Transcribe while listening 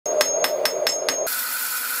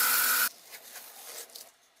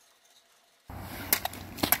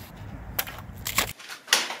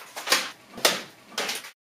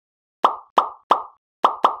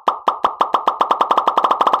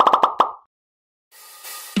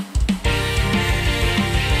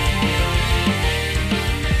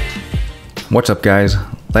What's up guys?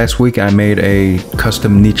 Last week I made a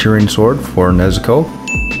custom Nichirin sword for Nezuko.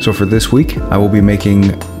 So for this week I will be making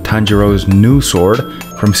Tanjiro's new sword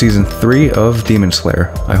from season 3 of Demon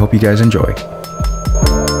Slayer. I hope you guys enjoy.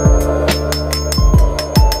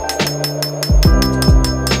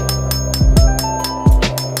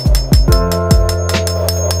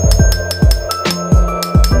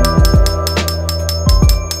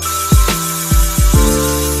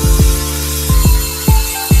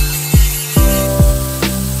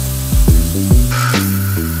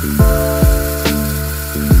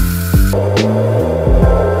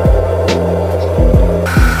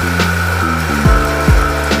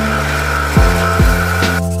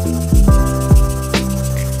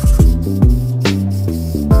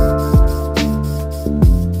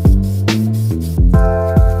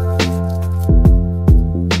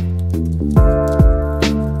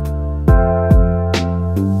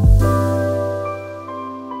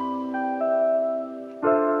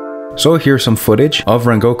 So here's some footage of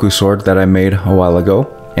Rengoku's sword that I made a while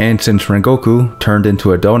ago. And since Rengoku turned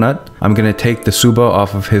into a donut, I'm gonna take the Tsuba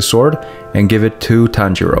off of his sword and give it to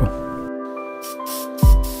Tanjiro.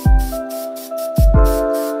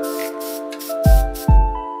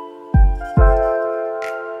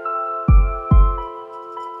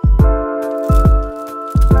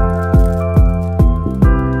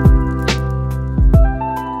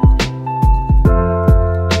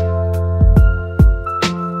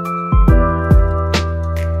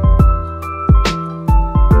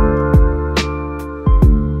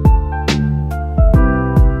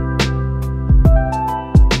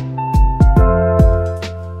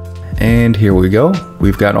 And here we go.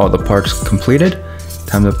 We've got all the parts completed.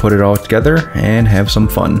 Time to put it all together and have some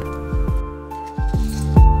fun.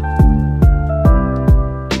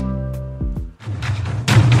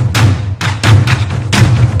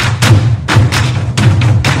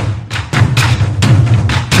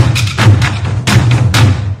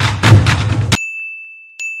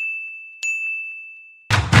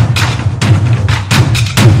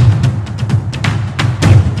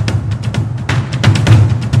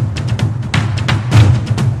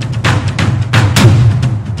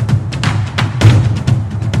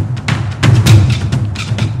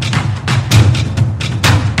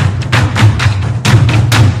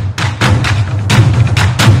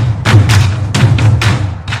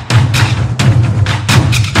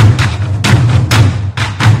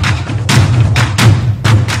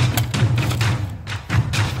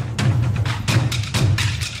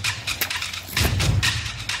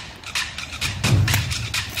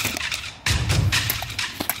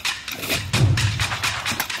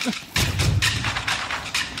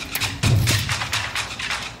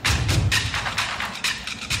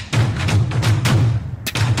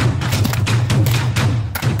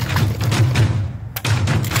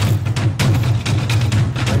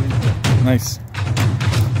 Nice.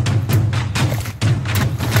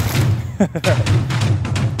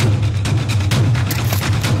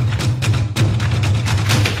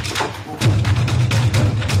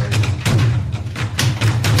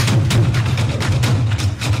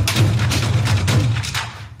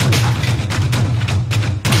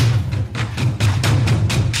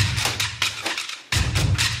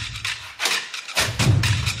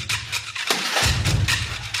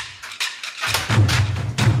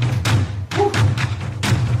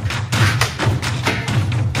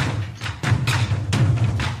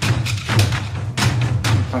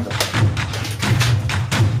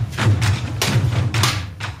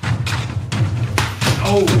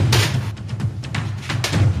 Oh!